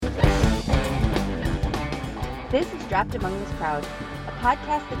This is Dropped Among This Crowd, a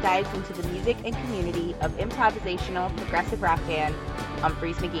podcast that dives into the music and community of improvisational progressive rock band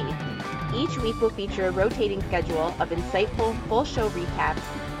Umphrey's McGee. Each week will feature a rotating schedule of insightful full show recaps,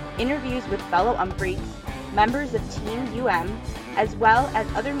 interviews with fellow Umphreys, members of Team UM, as well as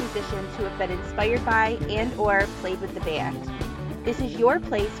other musicians who have been inspired by and or played with the band. This is your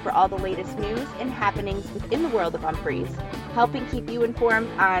place for all the latest news and happenings within the world of Umphrey's, helping keep you informed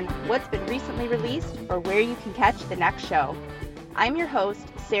on what's been recently released or where you can catch the next show. I'm your host,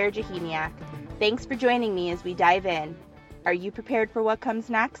 Sarah Jahiniak. Thanks for joining me as we dive in. Are you prepared for what comes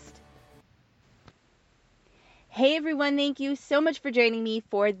next? Hey everyone, thank you so much for joining me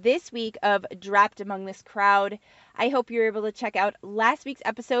for this week of Dropped Among This Crowd. I hope you were able to check out last week's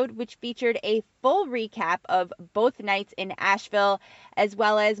episode, which featured a full recap of both nights in Asheville, as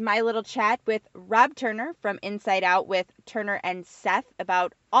well as my little chat with Rob Turner from Inside Out with Turner and Seth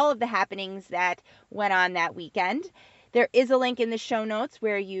about all of the happenings that went on that weekend. There is a link in the show notes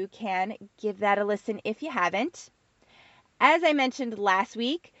where you can give that a listen if you haven't. As I mentioned last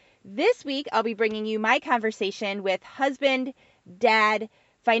week, this week I'll be bringing you my conversation with husband, dad,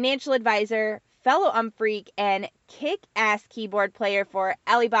 financial advisor, fellow Umphrey, and kick-ass keyboard player for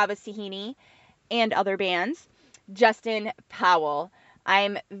Ali Baba Sahini and other bands, Justin Powell.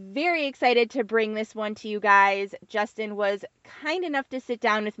 I'm very excited to bring this one to you guys. Justin was kind enough to sit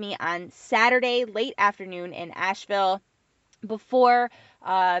down with me on Saturday, late afternoon in Asheville, before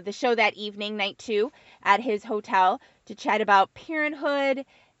the show that evening, night 2, at his hotel to chat about parenthood,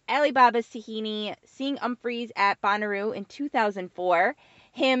 Ali Baba Sahini, seeing Umphrey's at Bonnaroo in 2004,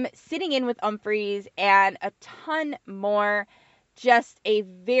 him sitting in with Umphrey's, and a ton more. Just a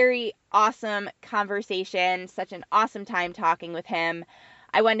very awesome conversation. Such an awesome time talking with him.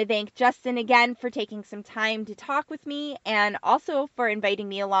 I want to thank Justin again for taking some time to talk with me, and also for inviting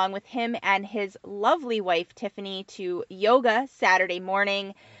me along with him and his lovely wife, Tiffany, to yoga Saturday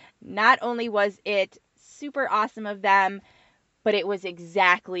morning. Not only was it super awesome of them, but it was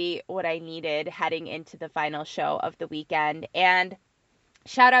exactly what I needed heading into the final show of the weekend. And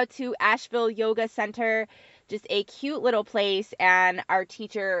shout out to Asheville Yoga Center, just a cute little place, and our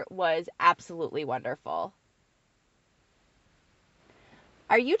teacher was absolutely wonderful.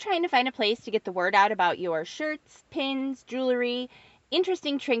 Are you trying to find a place to get the word out about your shirts, pins, jewelry,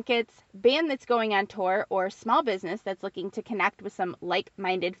 interesting trinkets, band that's going on tour, or small business that's looking to connect with some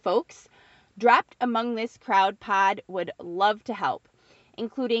like-minded folks? Dropped Among This Crowd pod would love to help,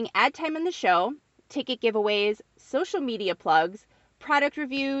 including ad time on the show, ticket giveaways, social media plugs, product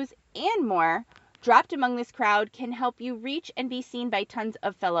reviews, and more. Dropped Among This Crowd can help you reach and be seen by tons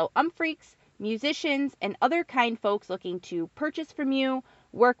of fellow Umphreys, musicians, and other kind folks looking to purchase from you,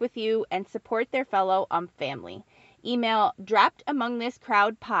 work with you, and support their fellow family. Email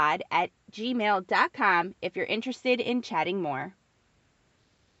droppedamongthiscrowdpod@gmail.com if you're interested in chatting more.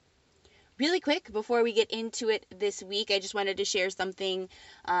 Really quick, before we get into it this week, I just wanted to share something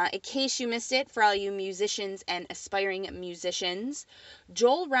in case you missed it for all you musicians and aspiring musicians.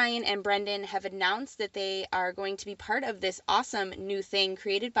 Joel, Ryan, and Brendan have announced that they are going to be part of this awesome new thing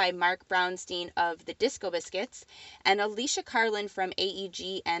created by Mark Brownstein of the Disco Biscuits and Alicia Carlin from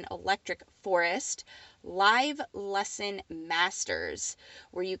AEG and Electric Forest, Live Lesson Masters,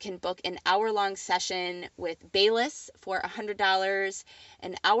 where you can book an hour-long session with Bayless for $100,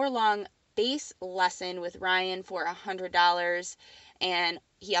 an hour-long bass lesson with Ryan for $100, and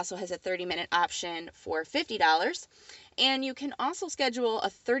he also has a 30-minute option for $50. And you can also schedule a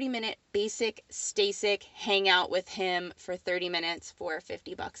 30-minute basic Stasic hangout with him for 30 minutes for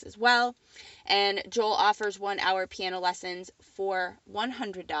 $50 as well. And Joel offers 1-hour piano lessons for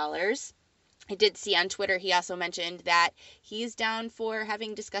 $100. I did see on Twitter he also mentioned that he's down for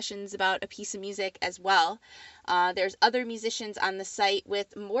having discussions about a piece of music as well. There's other musicians on the site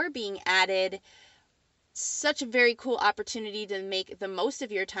with more being added. Such a very cool opportunity to make the most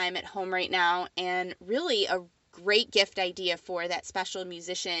of your time at home right now, and really a great gift idea for that special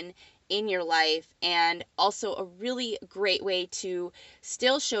musician in your life, and also a really great way to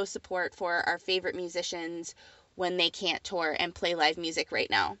still show support for our favorite musicians when they can't tour and play live music right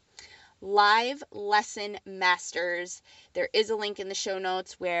now. Live Lesson Masters. There is a link in the show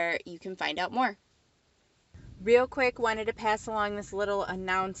notes where you can find out more. Real quick, wanted to pass along this little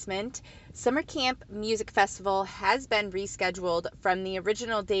announcement. Summer Camp Music Festival has been rescheduled from the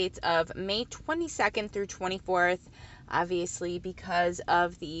original dates of May 22nd through 24th, obviously because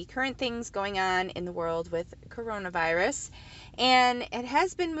of the current things going on in the world with coronavirus. And it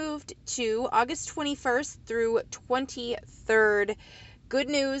has been moved to August 21st through 23rd Good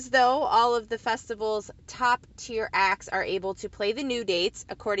news, though, all of the festival's top-tier acts are able to play the new dates.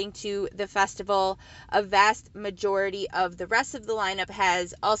 According to the festival, a vast majority of the rest of the lineup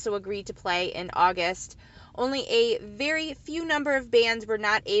has also agreed to play in August. Only a very few number of bands were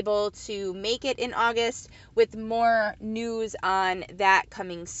not able to make it in August, with more news on that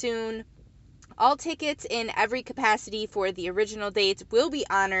coming soon. All tickets in every capacity for the original dates will be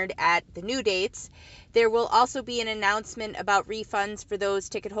honored at the new dates. There will also be an announcement about refunds for those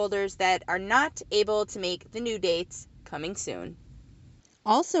ticket holders that are not able to make the new dates coming soon.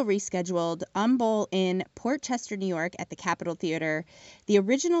 Also rescheduled, Bowl in Port Chester, New York at the Capitol Theater. The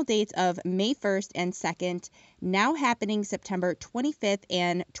original dates of May 1st and 2nd, now happening September 25th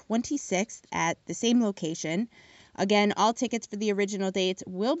and 26th at the same location. Again, all tickets for the original dates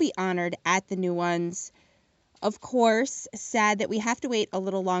will be honored at the new ones. Of course, sad that we have to wait a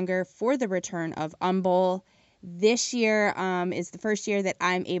little longer for the return of Bowl. This year is the first year that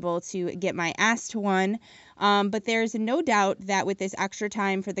I'm able to get my ass to one. But there's no doubt that with this extra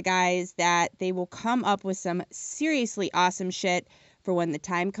time for the guys that they will come up with some seriously awesome shit for when the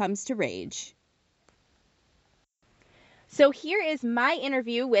time comes to rage. So here is my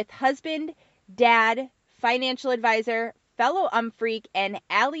interview with husband, dad, financial advisor, fellow freak, and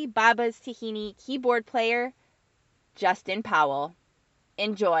Alibaba's Tahini keyboard player, Justin Powell.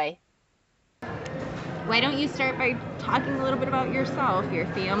 Enjoy. Why don't you start by talking a little bit about yourself, your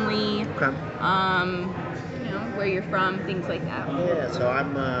family, Okay. Where you're from, things like that. Yeah, so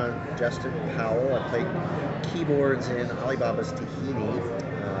I'm Justin Powell. I play keyboards in Alibaba's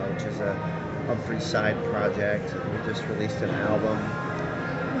Tahini, which is a Humphrey side project. We just released an album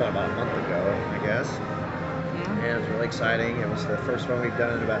about a month ago, I guess. Yeah. And it was really exciting. It was the first one we've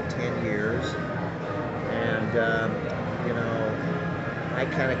done in about 10 years. And, I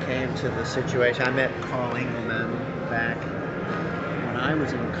kind of came to the situation. I met Carl Engelman back when I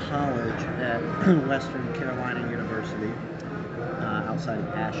was in college at Western Carolina University, outside of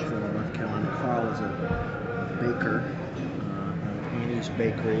Asheville, North Carolina. Carl was a baker at Annie's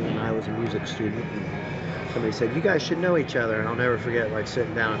Bakery, and I was a music student. And somebody said, "You guys should know each other." And I'll never forget, like,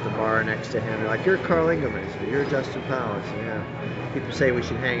 sitting down at the bar next to him. They're like, "You're Carl Engelman." So, "You're Justin Powell." I said, "Yeah." People say we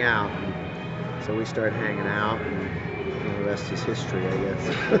should hang out. And so we started hanging out, and the rest is history, I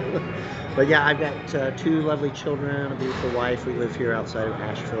guess. But yeah, I've got 2 lovely children, a beautiful wife. We live here outside of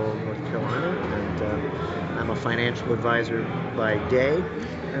Asheville, North Carolina, and I'm a financial advisor by day,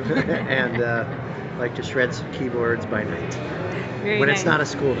 and like to shred some keyboards by night. Very when nice. It's not a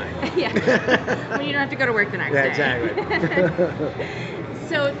school night. Yeah. When you don't have to go to work the next day. Exactly.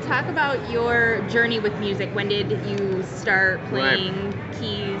 So talk about your journey with music. When did you start playing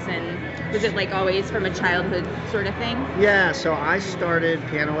keys, and was it like always from a childhood sort of thing? Yeah, so I started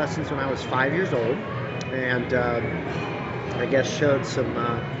piano lessons when I was 5 years old, and I guess showed some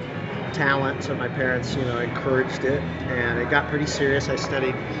talent, so my parents, encouraged it, and it got pretty serious. I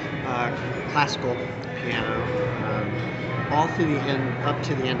studied classical piano all through up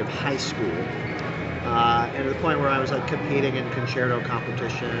to the end of high school. And to the point where I was like competing in concerto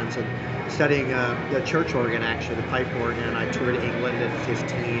competitions and studying the church organ, actually, the pipe organ. I toured England at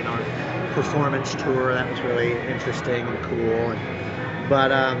 15 on performance tour. That was really interesting and cool. But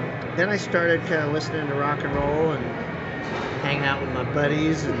then I started kind of listening to rock and roll and hanging out with my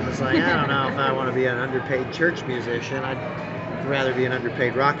buddies, and was like, I don't know if I want to be an underpaid church musician. I'd rather be an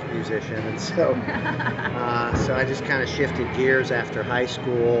underpaid rock musician. And so, so I just kind of shifted gears after high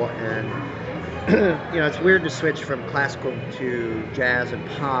school, and it's weird to switch from classical to jazz and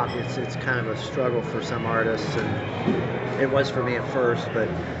pop. It's kind of a struggle for some artists, and it was for me at first, but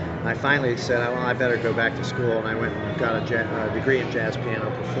I finally said, well, I better go back to school, and I went and got a degree in jazz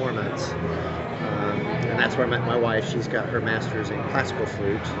piano performance, and that's where I met my wife. She's got her master's in classical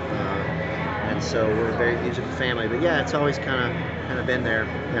flute, and so we're a very musical family. But yeah, it's always kind of been there.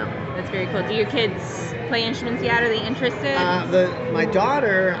 Yeah. That's very cool. Do your kids play instruments yet? Are they interested? My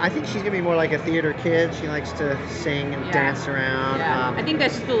daughter, I think she's gonna be more like a theater kid. She likes to sing and dance around. Yeah. I think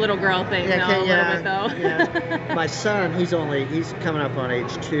that's just a little girl thing, yeah, though, a little bit, though. Yeah. My son, he's coming up on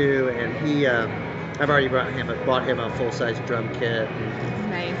age 2, and I've already bought him a full-size drum kit.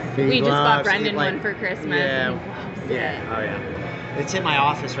 Nice. We just bought Brendan one for Christmas. Yeah. And he Yeah. Oh yeah. It's in my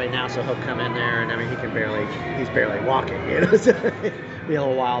office right now, so he'll come in there, and I mean, he's barely walking, so it'll be a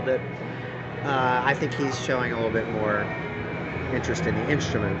little while, but I think he's showing a little bit more interest in the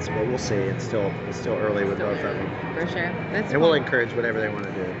instruments, but we'll see. It's still early with both of them. For sure. That's and we'll encourage whatever they want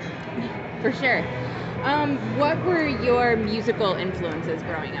to do. For sure. What were your musical influences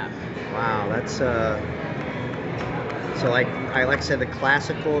growing up? Wow, that's So like I said, the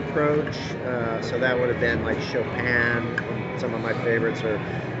classical approach. So that would have been like Chopin. Some of my favorites are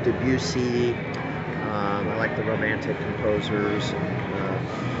Debussy. I like the romantic composers,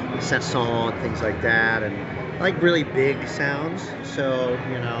 Saint-Saëns and things like that, and I like really big sounds. So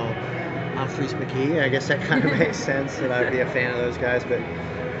Humphreys McGee. I guess that kind of makes sense that I'd be a fan of those guys. But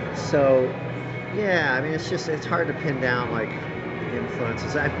so yeah, I mean it's hard to pin down like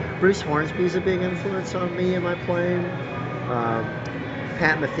influences. Bruce Hornsby's a big influence on me in my playing.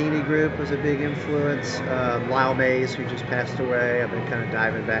 Pat Metheny Group was a big influence. Lyle Mays, who just passed away, I've been kind of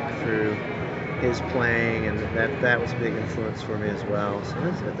diving back through his playing, and that was a big influence for me as well.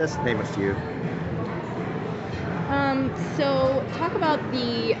 So that's to name a few. So talk about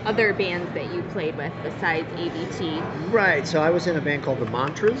the other bands that you played with besides ABT. Right, so I was in a band called The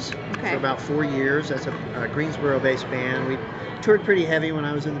Mantras Okay. for about 4 years. That's a Greensboro-based band. We toured pretty heavy when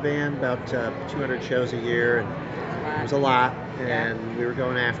I was in the band, about 200 shows a year, and it was a lot, and we were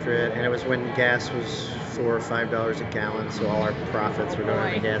going after it, and it was when gas was $4 or $5 a gallon, so all our profits were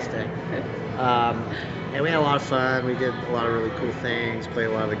going to the gas tank. And we had a lot of fun. We did a lot of really cool things, played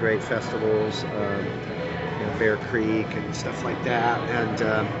a lot of the great festivals, Bear Creek and stuff like that, and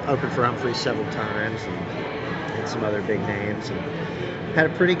opened for Humphreys several times, and some other big names, and had a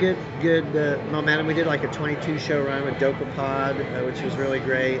pretty good momentum. We did like a 22 show run with Dopapod, which was really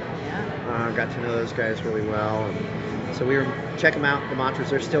great. Got to know those guys really well, and so we were check them out. The Mantras,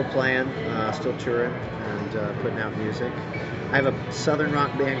 they're still playing, still touring, and putting out music. I have a southern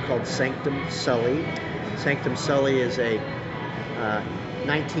rock band called Sanctum Sully. Sanctum Sully is a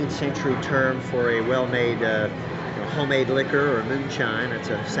 19th century term for a well-made homemade liquor or moonshine. That's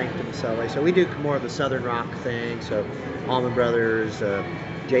a Sanctum Sully. So we do more of the southern rock thing. So Allman Brothers,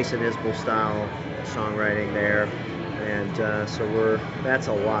 Jason Isbell style songwriting there, and so that's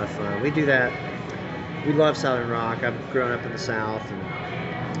a lot of fun. We do that. We love southern rock. I've grown up in the South,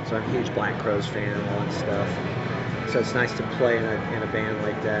 and so I'm a huge Black Crowes fan and all that stuff. So it's nice to play in a band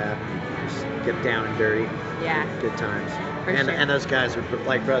like that. Just get down and dirty. Yeah. Good times. For sure. And those guys are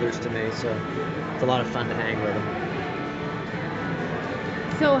like brothers to me, so it's a lot of fun to hang with them.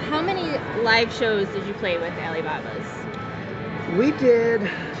 So how many live shows did you play with Alibabas? We did,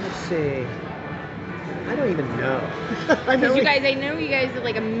 let's see, I don't even know. I know you guys did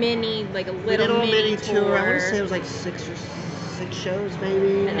like a mini, like a little mini tour. I want to say it was like six shows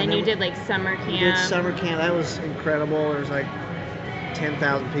maybe. And then you did like summer camp. We did summer camp. That was incredible. There was like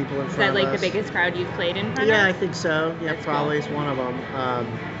 10,000 people in front of us. Is that like the biggest crowd you've played in front of? Yeah, I think so. Yeah, That's probably cool. is one of them.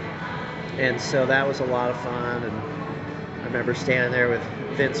 And so that was a lot of fun. And I remember standing there with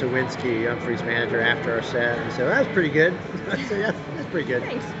Vince Owinski, Humphreys' manager, after our set, and he said, "Well, that was pretty good." I said, "Yeah, that's pretty good."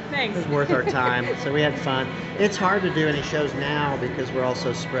 Thanks. It was worth our time. So we had fun. It's hard to do any shows now because we're all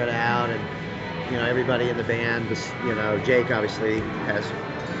so spread out, and everybody in the band. Jake obviously has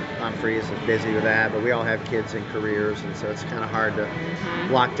Humphreys is busy with that, but we all have kids and careers, and so it's kind of hard to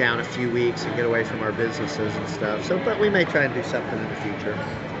lock down a few weeks and get away from our businesses and stuff. So, but we may try and do something in the future.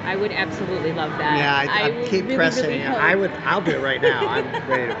 I would absolutely love that. Yeah, I keep really, pressing. really hope. I'll do it right now. I'm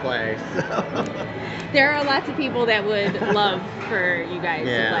ready to play. So. There are lots of people that would love for you guys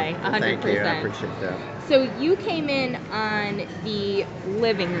to play. 100%. Thank you. I appreciate that. So you came in on the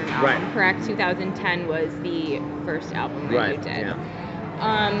Living Room album, correct? 2010 was the first album that you did.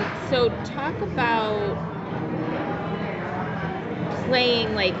 Yeah. So talk about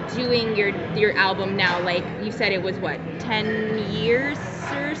playing, like doing your album now. Like you said, it was what, 10 years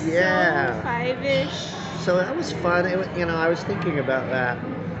or so? Yeah. 5-ish. So that was fun. I was thinking about that.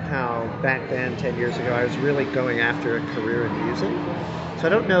 How back then, 10 years ago, I was really going after a career in music. So I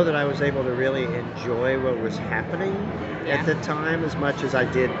don't know that I was able to really enjoy what was happening at the time as much as I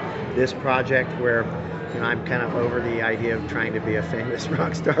did this project where, I'm kind of over the idea of trying to be a famous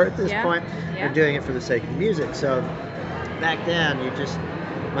rock star at this point. I'm doing it for the sake of music. So back then,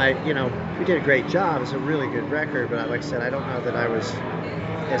 we did a great job. It's a really good record, but like I said, I don't know that I was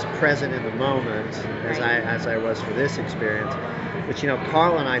as present in the moment as I was for this experience. But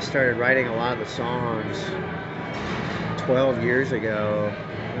Carl and I started writing a lot of the songs 12 years ago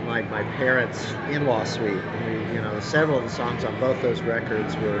in my parents' in-law suite. Several of the songs on both those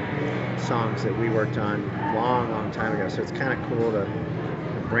records were songs that we worked on long time ago. So it's kind of cool to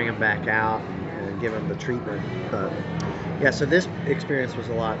bring them back out and give them the treatment. But yeah, so this experience was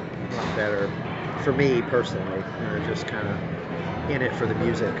a lot better for me personally. Just kind of in it for the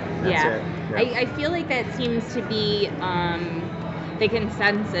music. That's it. Yeah. I feel like that seems to be the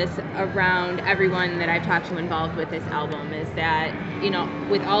consensus around everyone that I've talked to involved with this album is that,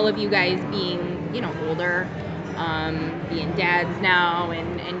 with all of you guys being, older, being dads now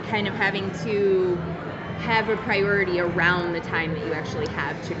and kind of having to have a priority around the time that you actually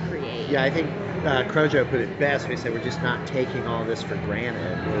have to create. Yeah, I think Crojo put it best. We said we're just not taking all this for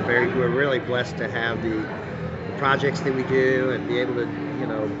granted. We're really blessed to have the projects that we do and be able to, you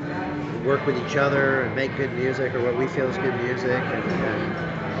know, work with each other and make good music, or what we feel is good music,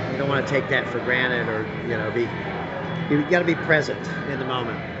 and you don't want to take that for granted, or, you know, you got to be present in the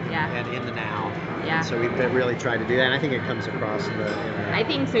moment. Yeah. And in the now. Yeah. And so we've really tried to do that, and I think it comes across in the I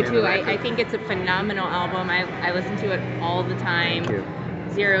think so too. I think it's a phenomenal album. I listen to it all the time. Thank you.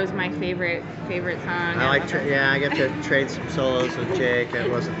 Zero's my favorite song. I get to trade some solos with Jake. It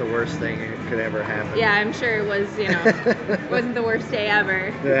wasn't the worst thing that could ever happen. Yeah, I'm sure it was, you know, wasn't the worst day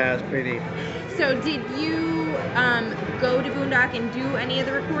ever. Yeah, it's pretty neat. So did you go to Boondock and do any of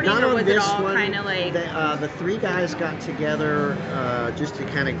the recording, Not or on was this it all one. kind of like... The three guys got together just to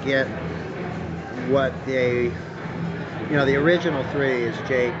kind of get what they, you know, the original three is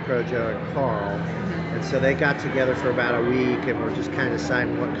Jake, Crojo, and Carl. And so they got together for about a week and were just kind of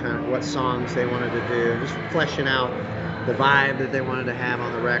deciding what songs they wanted to do, just fleshing out the vibe that they wanted to have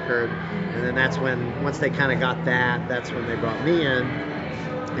on the record. And then that's when, once they kind of got that, that's when they brought me in.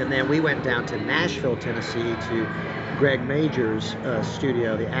 And then we went down to Nashville, Tennessee, to Greg Major's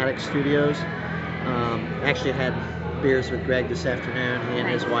studio, the Attic Studios. Actually had beers with Greg this afternoon. He and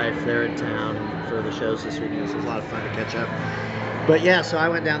his wife, they're in town for the shows this weekend, so it was a lot of fun to catch up. But yeah, so I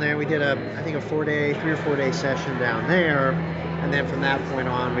went down there. We did I think a 3 or 4 day session down there, and then from that point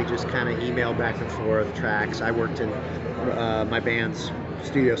on, we just kind of emailed back and forth tracks. I worked in my band's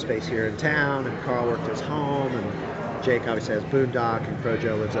studio space here in town, and Carl worked his home, and Jake obviously has Boondock, and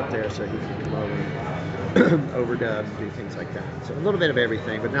Crojo lives up there, so he can come over and overdub and do things like that. So a little bit of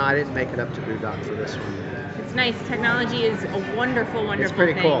everything, but no, I didn't make it up to Boondock for this one. It's nice. Technology is a wonderful, wonderful it's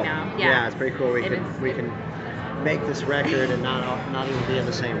pretty thing cool. now. Yeah, it's pretty cool. We can make this record and not even be in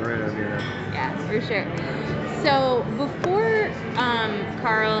the same room, you know. Yeah, for sure. So before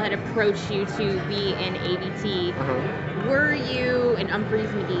Carl had approached you to be in ABT, were you an Umphrey's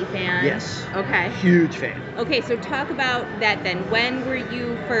McGee fan? Yes. Okay. Huge fan. Okay, so talk about that then. When were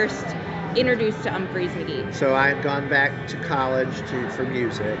you first introduced to Umphrey's McGee? So I had gone back to college for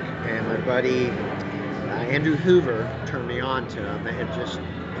music, and my buddy Andrew Hoover turned me on to him. They had just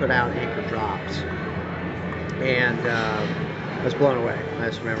put out Anchor Drops, and I was blown away. I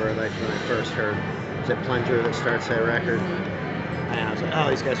just remember, like, when I first heard, was it Plunger that starts that record? And I was like, oh,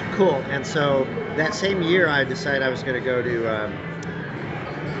 these guys are cool. And so that same year, I decided I was going to go to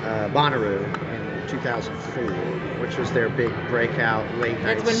Bonnaroo in 2004, which was their big breakout late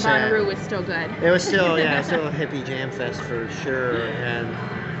night That's when set. Bonnaroo was still good. It was still, still a hippie jam fest for sure,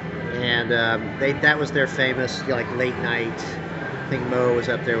 and that was their famous, like, late night. I think Mo was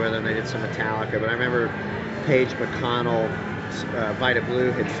up there with them. They did some Metallica, but I remember Paige McConnell, Vita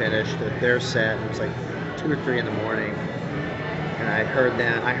Blue had finished their set. It was like 2 or 3 in the morning, and I heard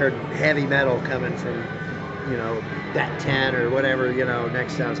them. I heard heavy metal coming from, you know, that 10 or whatever, you know,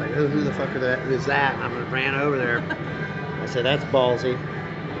 next to. I was like, who the fuck is that? And I ran over there. I said, that's ballsy,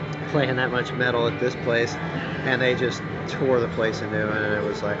 playing that much metal at this place, and they just tore the place a new one. And it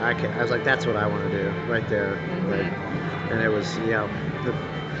was like, I was like, that's what I want to do right there. Like, and it was, you know,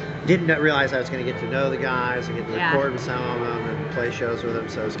 didn't realize I was going to get to know the guys and get to record with some of them and play shows with them,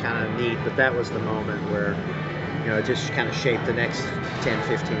 so it was kind of neat. But that was the moment where, you know, it just kind of shaped the next 10,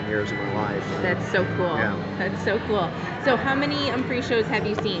 15 years of my life. That's so cool. Yeah. That's so cool. So how many Umphrey shows have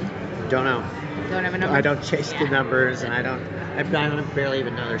you seen? Don't know. Don't have a number? I don't chase the numbers, and I don't barely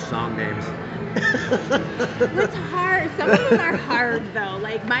even know their song names. It's hard. Some of them are hard, though.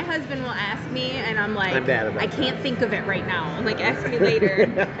 Like, my husband will ask me, and I'm like, I'm bad about I can't think of it right now. Like, ask me later,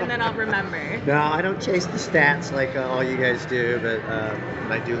 and then I'll remember. No, I don't chase the stats like all you guys do, but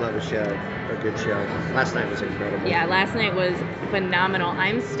I do love a show, a good show. Last night was incredible. Yeah, last night was phenomenal.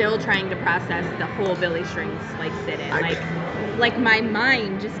 I'm still trying to process the whole Billy Strings, like, sit-in. Like my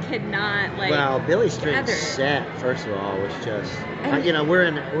mind just cannot, like, well, Billy Strings' gather. set, first of all, was just, you know, we're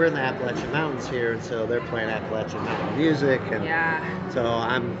in the Appalachian Mountains here, and so they're playing Appalachian Mountain music, and so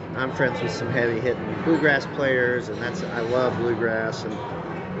I'm friends with some heavy hitting bluegrass players, and I love bluegrass, and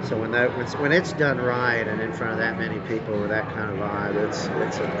so when it's done right and in front of that many people with that kind of vibe,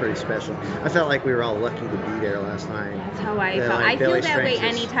 it's a pretty special. I felt like we were all lucky to be there last night. That's how I felt. Like I feel Billy that way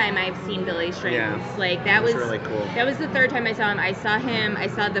Strings anytime I've seen Billy Strings. Yeah. Like, that was really cool. That was the 3rd time I saw him. I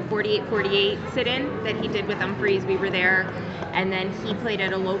saw the 4848 sit-in that he did with Umphrey's. We were there, and then he played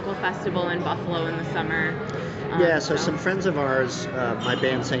at a local festival in Buffalo in the summer. So some friends of ours, my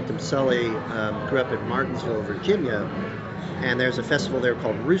band Sanctum Sully, grew up in Martinsville, Virginia, and there's a festival there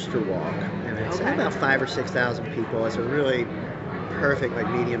called Rooster Walk, and it's about 5,000 or 6,000 people. It's a really perfect, like,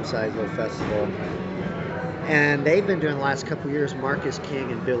 medium-sized little festival. And they've been doing the last couple of years Marcus King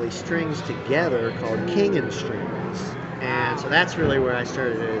and Billy Strings together called King and Strings. And so that's really where I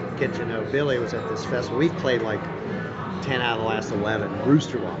started to get to know Billy, was at this festival. We've played like 10 out of the last 11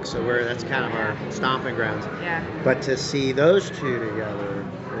 Rooster Walk, so that's kind of our stomping grounds. Yeah. But to see those two together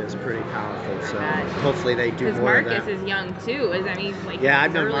is pretty powerful. So hopefully they do more of that. Because Marcus is young too. He's like yeah,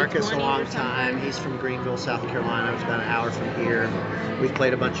 I've known early Marcus a 20s long or time. something. He's from Greenville, South Carolina. It's about an hour from here. We've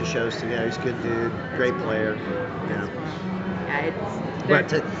played a bunch of shows together. He's a good dude, great player. Yeah. Yeah,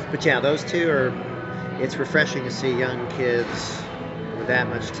 But yeah, those two are. It's refreshing to see young kids with that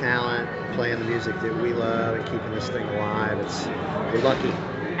much talent playing the music that we love and keeping this thing alive. We're lucky.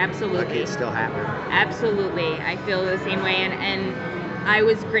 Absolutely. Lucky it's still happening. Absolutely. I feel the same way, and I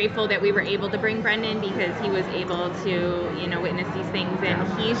was grateful that we were able to bring Brendan because he was able to, witness these things,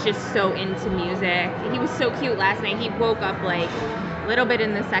 and he's just so into music. He was so cute last night. He woke up like a little bit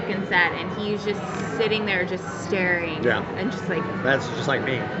in the second set, and he's just sitting there just staring. Yeah. And just like... That's just like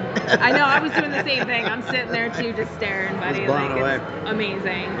me. I know, I was doing the same thing. I'm sitting there too, just staring, buddy. He's blown away. It's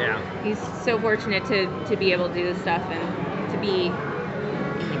amazing. Yeah. He's so fortunate to be able to do this stuff and to be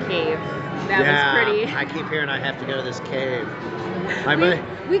in the cave. That was pretty. I keep hearing I have to go to this cave.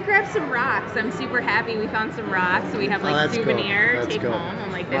 We grabbed some rocks. I'm super happy we found some rocks. So we have like souvenir take home.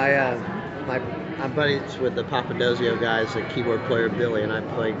 I'm like, this is awesome. I'm buddies with the Papadozio guys, the keyboard player Billy, and I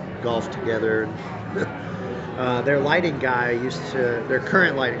play golf together. Their lighting guy their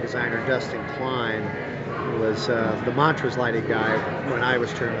current lighting designer, Dustin Klein, was the Mantras lighting guy when I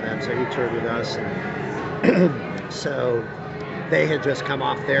was touring with them, so he toured with us. So they had just come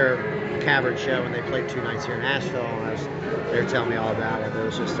off their Cavern show, and they played 2 nights here in Asheville, and they were telling me all about it. It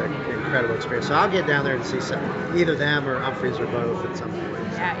was just an incredible experience. So I'll get down there and see either them or Humphreys or both at some point.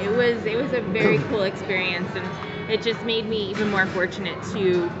 Yeah, it was a very cool experience, and it just made me even more fortunate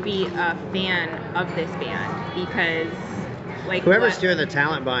to be a fan of this band because, like, whoever's doing the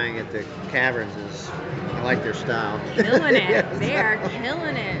talent buying at the Caverns I like their style. Killing it. Yes. They are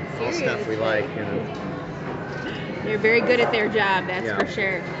killing it. Seriously. All stuff we like, They're very good at their job, that's for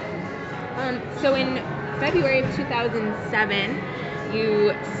sure. So in February of 2007,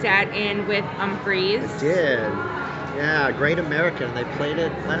 you sat in with Humphreys. I did. Yeah, Great American. They played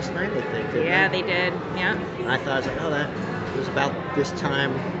it last night, I think. They did. Yeah. And I thought, that was about this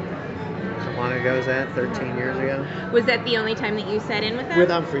time. How long ago was that? 13 years ago? Was that the only time that you sat in with them? With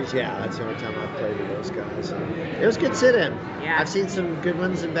Humphreys, yeah. That's the only time I've played with those guys. It was good sit-in. Yeah. I've seen some good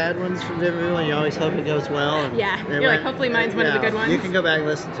ones and bad ones from different people, and you always hope it goes well. And yeah. You're like, hopefully mine's one of the good ones. You can go back and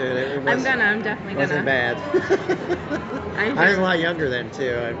listen to it. I'm definitely gonna. Wasn't bad. I was a lot younger then,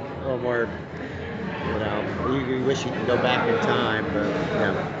 too. I'm a little more, you wish you could go back in time, but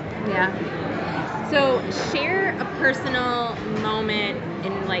yeah. Yeah. So share a personal moment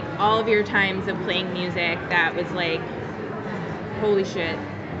in like all of your times of playing music that was like, holy shit,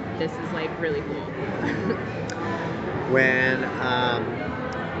 this is like really cool. When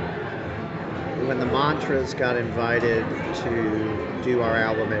the Mantras got invited to do our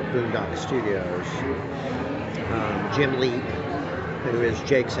album at Boondock Studios, Jim Leap, who is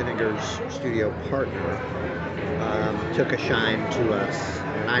Jake Sininger's studio partner, took a shine to us.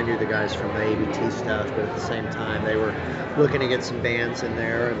 And I knew the guys from the ABT stuff, but at the same time, they were looking to get some bands in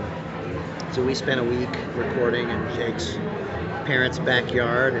there. And so we spent a week recording in Jake's parents'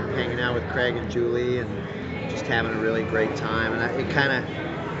 backyard and hanging out with Craig and Julie and just having a really great time. And it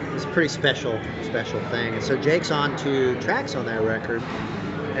was a pretty special thing. And so Jake's on 2 tracks on that record.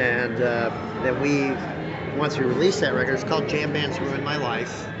 And then once we released that record, it's called Jam Bands Ruined My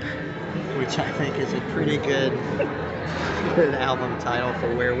Life, which I think is a pretty good album title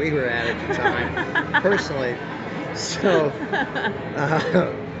for where we were at the time, personally. So,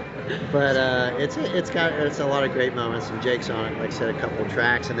 but it's a lot of great moments, and Jake's on it. Like I said, a couple of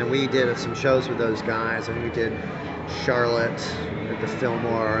tracks, and then we did some shows with those guys, and we did Charlotte at the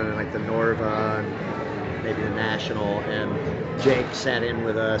Fillmore and like the Norva and maybe the National, and Jake sat in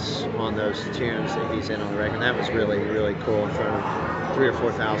with us on those tunes that he's in on the record. And that was really, really cool in front of 3,000 or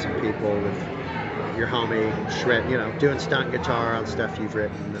 4,000 people with your homie doing stunt guitar on stuff you've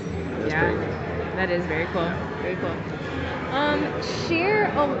written. Pretty cool. That is very cool. Very cool. Share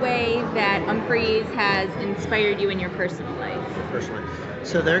a way that Humphreys has inspired you in your personal life. Personally,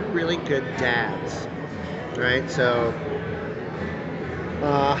 so they're really good dads, right? So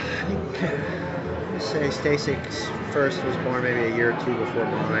I think say Stacy's first was born maybe a year or 2 before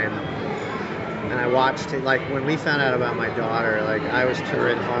mine. And I watched it, like when we found out about my daughter, like I was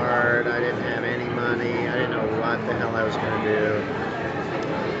touring hard, I didn't have any money, I didn't know what the hell I was going to do.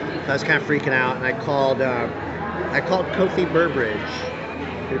 I was kind of freaking out, and I called Kofi Burbridge,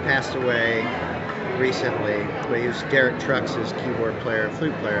 who passed away recently, but he was Derek Trux's keyboard player,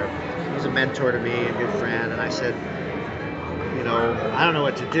 flute player. He's a mentor to me, a good friend, and I said, you know, I don't know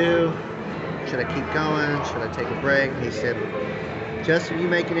what to do. Should I keep going? Should I take a break? He said, Justin, you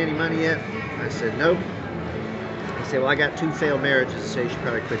making any money yet? I said, nope. He said, well, I got 2 failed marriages, so you should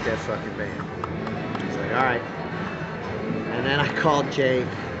probably quit that fucking band. I was like, all right. And then I called Jake.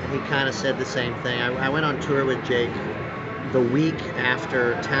 He kind of said the same thing. I went on tour with Jake the week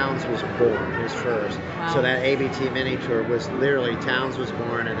after Townes was born, his first. Wow. So that ABT mini tour was literally Townes was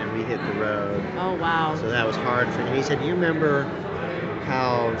born and then we hit the road. Oh, wow. So that was hard for me. He said, you remember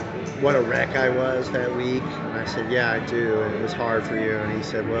what a wreck I was that week? And I said, yeah, I do. And it was hard for you. And he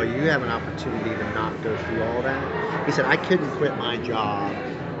said, well, you have an opportunity to not go through all that. He said, I couldn't quit my job.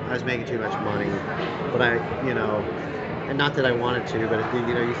 I was making too much money. But and not that I wanted to, but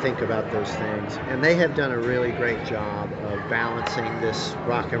you think about those things. And they have done a really great job of balancing this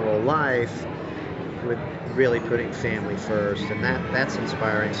rock and roll life with really putting family first, and that's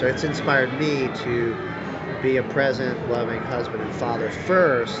inspiring. So it's inspired me to be a present, loving husband and father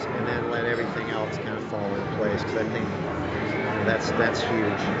first, and then let everything else kind of fall into place. Because I think that's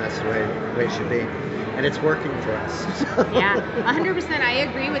huge. That's the way it should be. And it's working for us. Yeah, 100%. I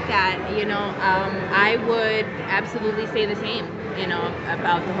agree with that. I would absolutely say the same,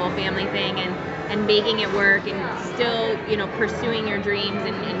 about the whole family thing and making it work and still, pursuing your dreams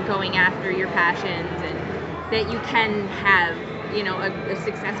and going after your passions, and that you can have, a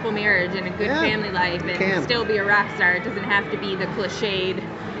successful marriage and a good family life and still be a rock star. It doesn't have to be the cliched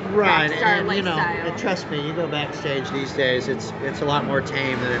right, rock star and lifestyle. And trust me, you go backstage these days, it's a lot more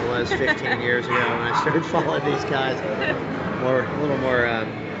tame than it was 15 years ago when I started following these guys. A little more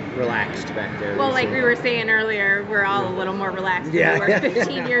relaxed back there. Well, like we were saying earlier, we're all a little more relaxed than we were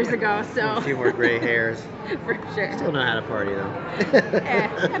 15 years ago. So a few more gray hairs. For sure. Still know how to party though. Yeah,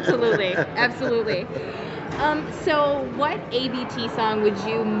 absolutely. So what ABT song would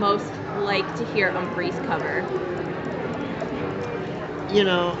you most like to hear Umphrey's cover?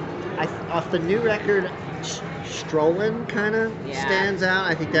 Off the new record, Strollin' kind of stands out.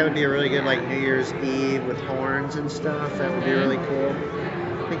 I think that would be a really good, like, New Year's Eve with horns and stuff. That would be really cool.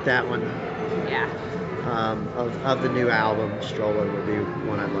 I think that one. Yeah. Of the new album, Strollin' would be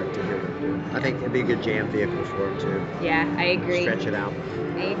one I'd like to hear them do. I think it'd be a good jam vehicle for them, too. Yeah, I agree. Stretch it out.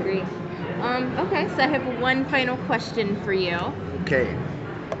 I agree. Okay, so I have one final question for you. Okay.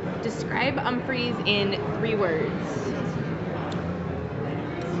 Describe Umphrey's in 3 words.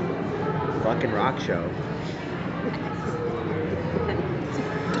 Fucking rock show.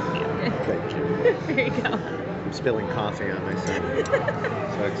 Thank you. There you go. I'm spilling coffee on myself.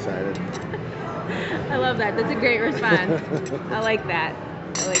 So excited. I love that. That's a great response. I like that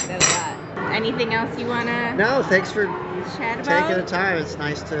a lot. Anything else you want to No, thanks for chat about? taking the time. It's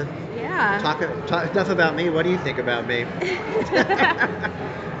nice to talk enough about me. What do you think about me?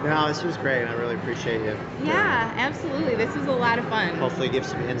 No, this was great. I really appreciate you. Yeah, absolutely. This was a lot of fun. Hopefully give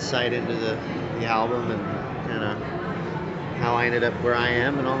some insight into the album and kind of how I ended up where I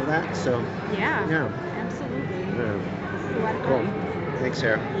am and all of that. So yeah. Absolutely. Yeah. This is a lot of Cool. fun. Thanks,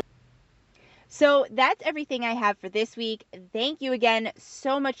 Sarah. So that's everything I have for this week. Thank you again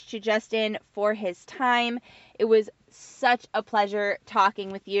so much to Justin for his time. It was such a pleasure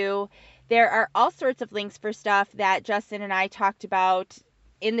talking with you. There are all sorts of links for stuff that Justin and I talked about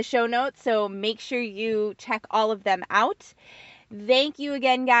in the show notes, so make sure you check all of them out. Thank you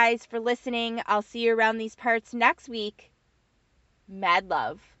again, guys, for listening. I'll see you around these parts next week. Mad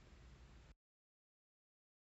love.